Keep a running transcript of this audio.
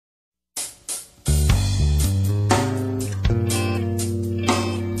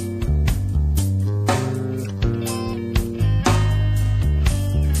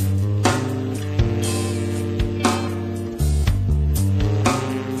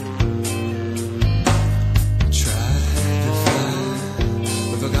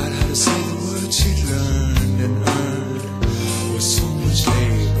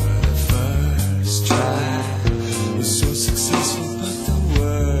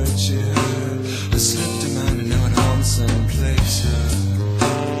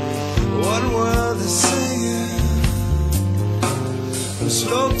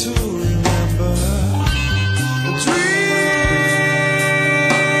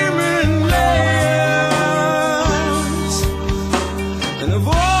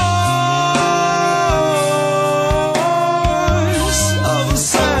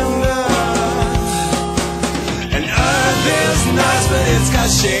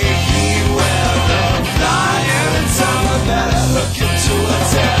shaky weather. Fly anytime I better hook you to a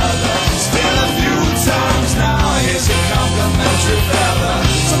tether. Spin a few times now, here's a complimentary feather.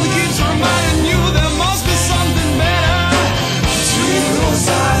 Something keeps reminding you there must be something better. Between those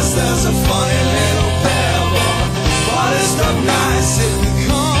eyes there's a funny little pebble. Polished up nice, it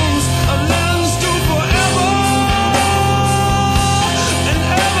becomes a lens to forever and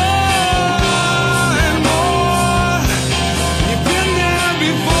ever and more. You've been there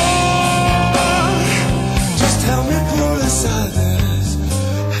before. Just help me pull aside this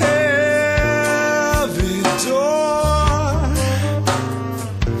heavy door.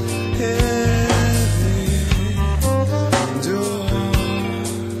 Heavy door.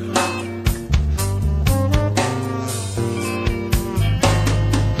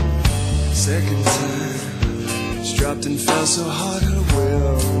 Second time, she dropped and fell so hard her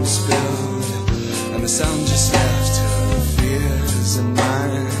will was spilled, and the sound just left her fears and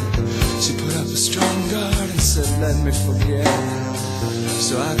mine. She put up a strong guard and said, let me forget,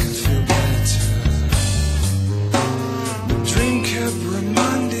 so I can feel better. The dream kept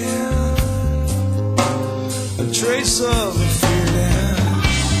reminding a trace of a feeling,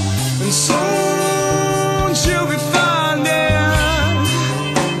 and soon she'll be finding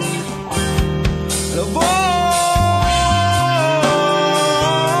the voice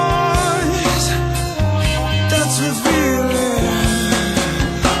that's revealing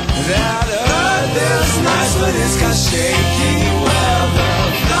that earth is nice, but it's got shaky weather.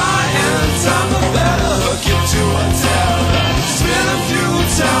 Fly anytime I better hook you to a tether. Spin a few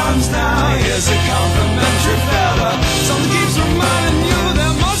times now, here's a complimentary feather. Something keeps reminding you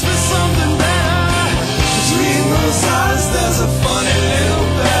there must be something better. Between those eyes there's a funny little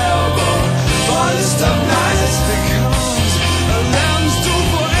pebble. Polished up nice becomes a lens to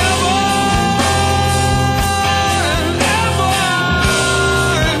forever and ever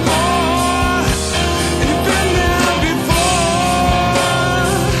and more. And you've been there before.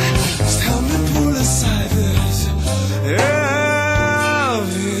 Just help me pull aside this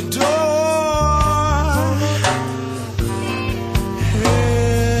heavy door. Heavy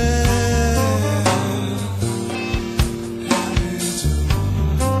door.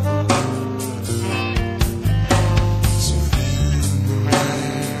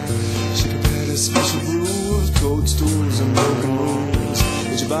 Special brew of toadstools and broken rules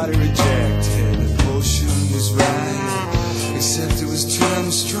that your body rejected. The potion was right, except it was too damn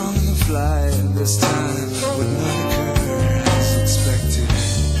strong to fly. This time would not occur as expected.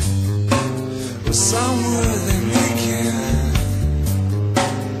 Well, some were they making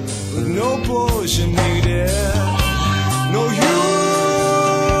with no potion needed.